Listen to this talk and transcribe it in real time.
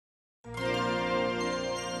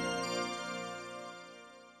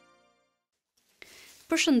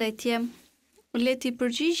Përshëndetje, le t'i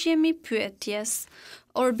përgjigjemi pyetjes.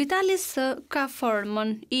 Orbitali S ka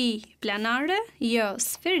formën I planare, J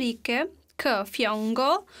sferike, K fjongo,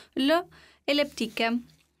 L eliptike.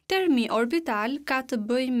 Termi orbital ka të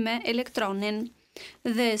bëjë me elektronin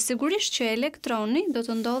dhe sigurisht që elektroni do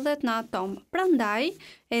të ndodhet në atom. Prandaj,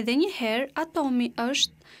 edhe një herë atomi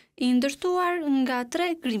është I ndërtuar nga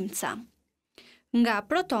 3 grimca. Nga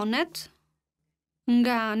protonet,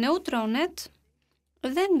 nga neutronet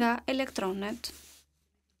dhe nga elektronet.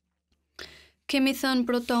 Kemi thënë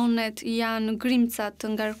protonet janë grimca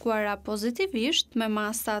të ngarkuara pozitivisht me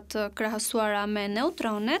masa të krahasuara me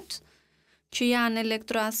neutronet, që janë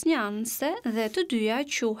elektroasnjanëse dhe të dyja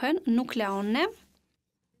quhen nukleone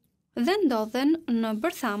dhe ndodhen në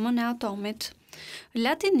bërthamën e atomit.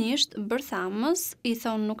 Latinisht bërthamës I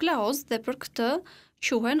thon nukleoz dhe për këtë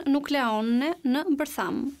quhen nukleone në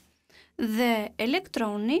bërtham. Dhe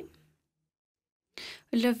elektroni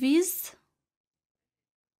lëviz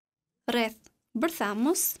rreth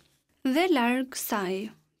bërthamës dhe larg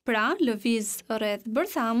saj. Pra, lëviz rreth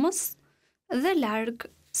bërthamës dhe larg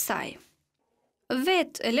saj.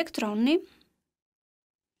 Vet elektroni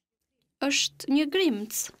është një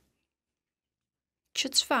grimc.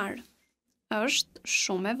 Që çfarë? Është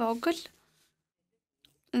shumë e vogël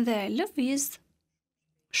dhe lëviz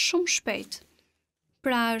shumë shpejt.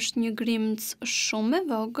 Pra është një grimc shumë e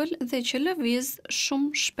vogël dhe që lëviz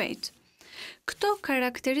shumë shpejt. Këto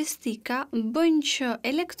karakteristika bëjnë që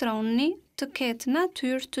elektroni të ketë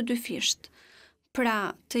natyrë të dyfisht. Pra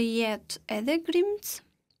të jetë edhe grimc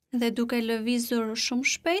dhe duke lëvizur shumë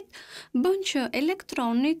shpejt, bën që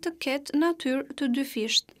elektroni të ketë natyrë të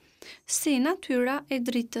dyfisht, si natyra e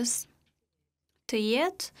dritës. Të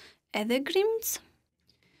jetë edhe grimc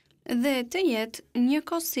dhe të jetë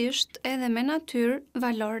njëkohësisht edhe me natyrë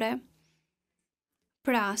valore.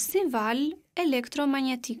 Pra si valë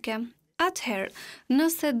elektromagnetike. Atëherë,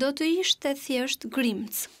 nëse do të ishte thjesht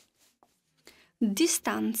grimc,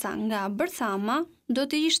 distanca nga bërthama do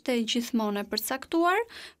të ishte gjithmonë e përcaktuar,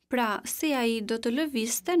 pra si ai do të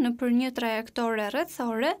lëvizte nëpër një trajektore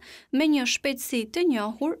rrethore me një shpejtësi të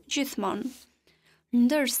njohur gjithmonë.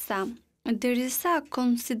 Ndërsa derisa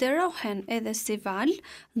konsiderohen edhe si valë,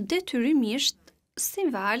 detyrimisht si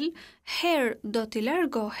valë herë do t'i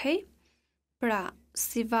largohej, pra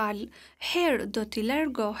si valë herë do t'i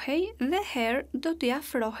largohej dhe herë do t'i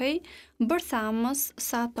afrohej bërthamës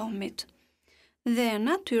së atomit. Dhe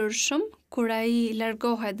natyrshëm, kur ai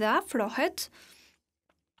largohet dhe afrohet,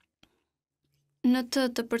 në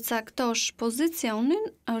të përcaktosh pozicionin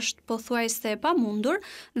është pothuajse e pamundur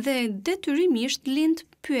dhe detyrimisht lind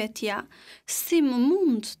pyetja, si më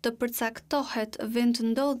mund të përcaktohet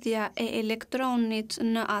vendndodhja e elektronit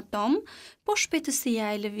në atom, po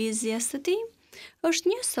shpejtësia e lëvizjes së tij është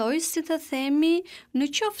njësoj si të themi në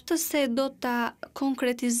qoftë se do ta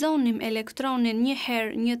konkretizonim elektronin një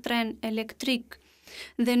herë një tren elektrik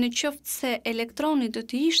dhe në qoftë se elektroni do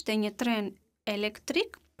të ishte një tren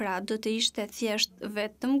elektrik, pra do të ishte thjesht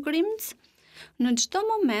vetëm grimc, në çdo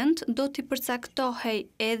moment do t'i përcaktohej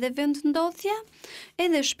edhe vendndodhja,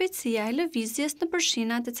 edhe shpejtësia e lëvizjes në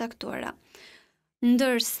përfshinat e caktuara.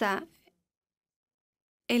 Ndërsa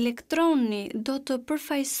elektroni do të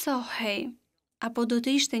përfaqësohej apo do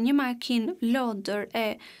të ishte një makinë lodër e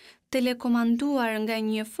telekomanduar nga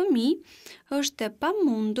një fëmijë, është e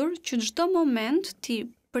pamundur që çdo moment t'i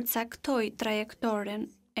përcaktoj trajektoren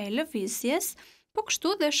e lëvizjes, po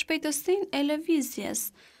kështu dhe shpejtësinë e lëvizjes.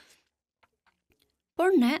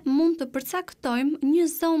 Por ne mund të përcaktojmë një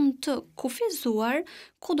zonë të kufizuar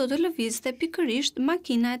ku do të lëvizte pikërisht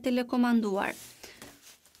makina e telekomanduar.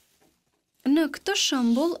 Në këtë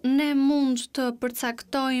shembull, ne mund të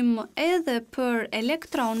përcaktojmë edhe për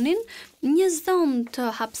elektronin një zonë të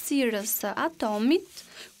hapësirës së atomit,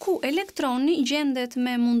 ku elektroni gjendet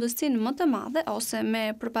me mundësinë më të madhe ose me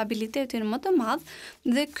probabilitetin më të madh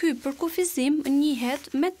dhe ky përkufizim njihet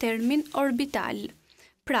me termin orbital.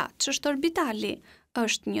 Pra, ç'është orbitali?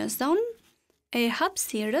 Është një zonë e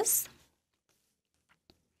hapësirës,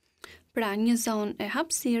 pra një zonë e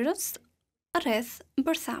hapësirës rreth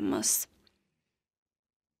bërthamës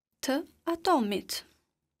të atomit,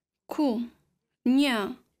 ku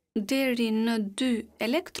 1 deri në 2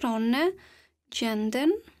 elektrone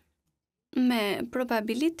gjenden me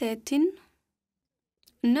probabilitetin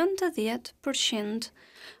 90%,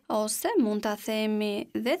 ose mund ta themi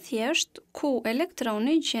dhe thjesht ku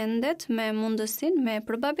elektroni gjendet me mundësinë me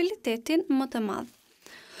probabilitetin më të madh.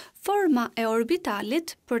 Forma e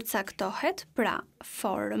orbitalit përcaktohet, pra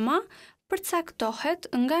forma përcaktohet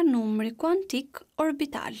nga numri kuantik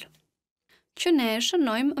orbital, që ne e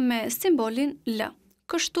shënojmë me simbolin L.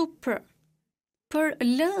 Kështu për Për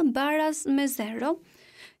L baraz me 0,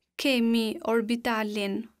 kemi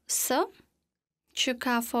orbitalin S, që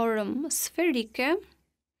ka formë sferike,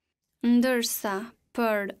 ndërsa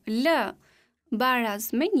për L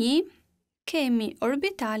baraz me 1, kemi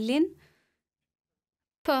orbitalin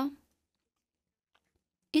P,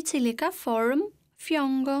 i cili ka formë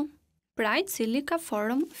fjongo. Pra i cili ka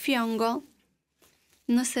formë fjongo.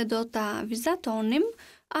 Nëse do ta vizatonim,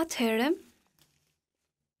 atëhere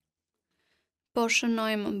po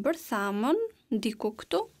shënojmë bërthamën diku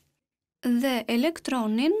këtu dhe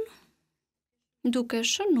elektronin duke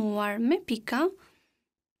shënuar me pika.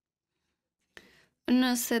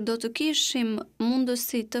 Nëse do të kishim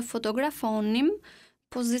mundësi të fotografonim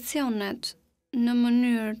pozicionet në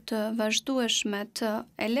mënyrë të vazhdueshme të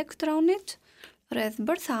elektronit rreth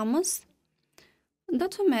bërthamës, do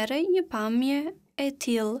të merrej një pamje e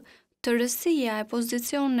tillë. Tërësia e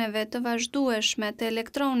pozicioneve të vazhdueshme të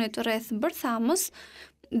elektronit rreth bërthamës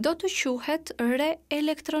do të quhet re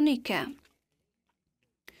elektronike.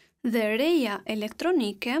 Dhe reja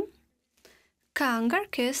elektronike ka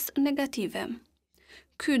ngarkesë negative.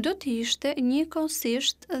 Ky do të ishte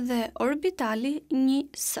njëkohësisht dhe orbitali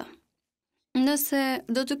 1s. Nëse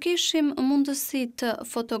do të kishim mundësi të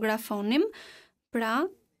fotografonim, pra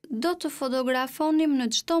do të fotografonim në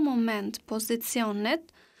çdo moment pozicionet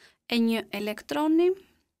e një elektroni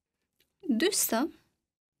 2s.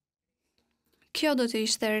 Kjo do të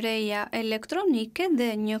ishte reja elektronike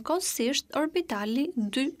dhe njëkohësisht orbitali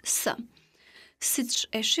 2s. Siç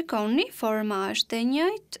e shikoni, forma është e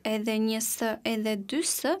njëjtë, edhe 1s edhe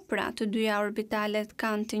 2s, pra të dyja orbitalet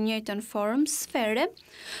kanë të njëjtën formë sfere,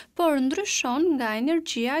 por ndryshon nga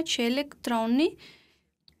energjia që elektroni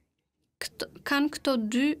kanë këto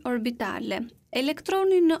dy orbitale.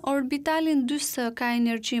 Elektroni në orbitalin 2s ka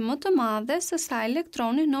energji më të madhe se sa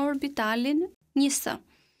elektroni në orbitalin 1s.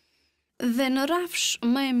 Dhe në rafsh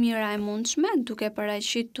më e mira e mundshme, duke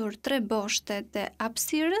paraqitur 3 boshtet e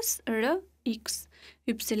hapësirës R, X,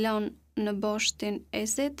 Y në boshtin e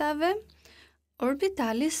zetave,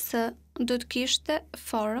 orbitali S do të kishte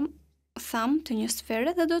formë thamë të një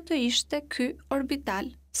sfere dhe do të ishte ky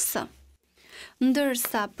orbital S.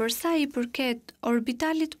 Ndërsa për sa i përket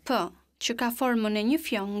orbitalit P, që ka formën e një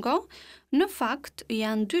fjongo, në fakt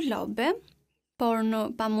janë 2 lobe, por në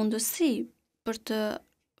pamundësi për të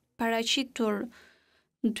paraqitur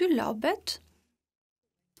 2 lobet,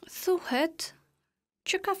 thuhet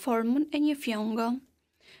që ka formën e një fjongo.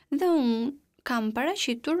 Dhe unë kam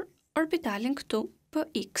paraqitur orbitalin këtu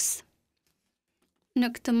px. Në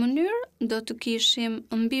këtë mënyrë do të kishim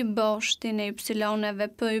mbi boshtin e y-eve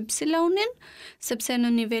py-in, sepse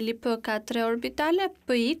në niveli P ka 3 orbitale,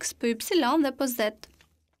 px, py dhe pz.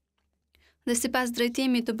 Dhe sipas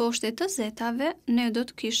drejtimit të boshtit të zetave, ne do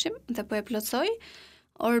të kishim, dhe po e plotsoj,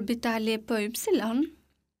 orbitali py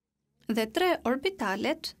dhe 3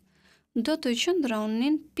 orbitalet do të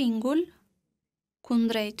qëndronin pingull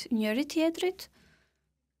kundrejt njëri tjetrit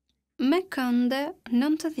me kënde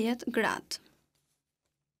 90 gradë.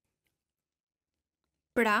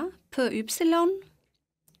 Pra, py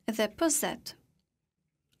dhe pz.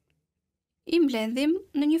 I mbledhim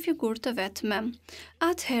në një figurë të vetme.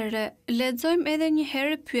 Atëherë, lexojmë edhe një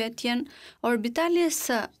herë pyetjen, orbitali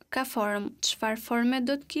S ka formë, çfarë forme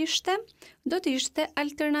do të kishte? Do të ishte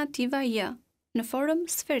alternativa J, në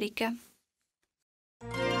formë sferike.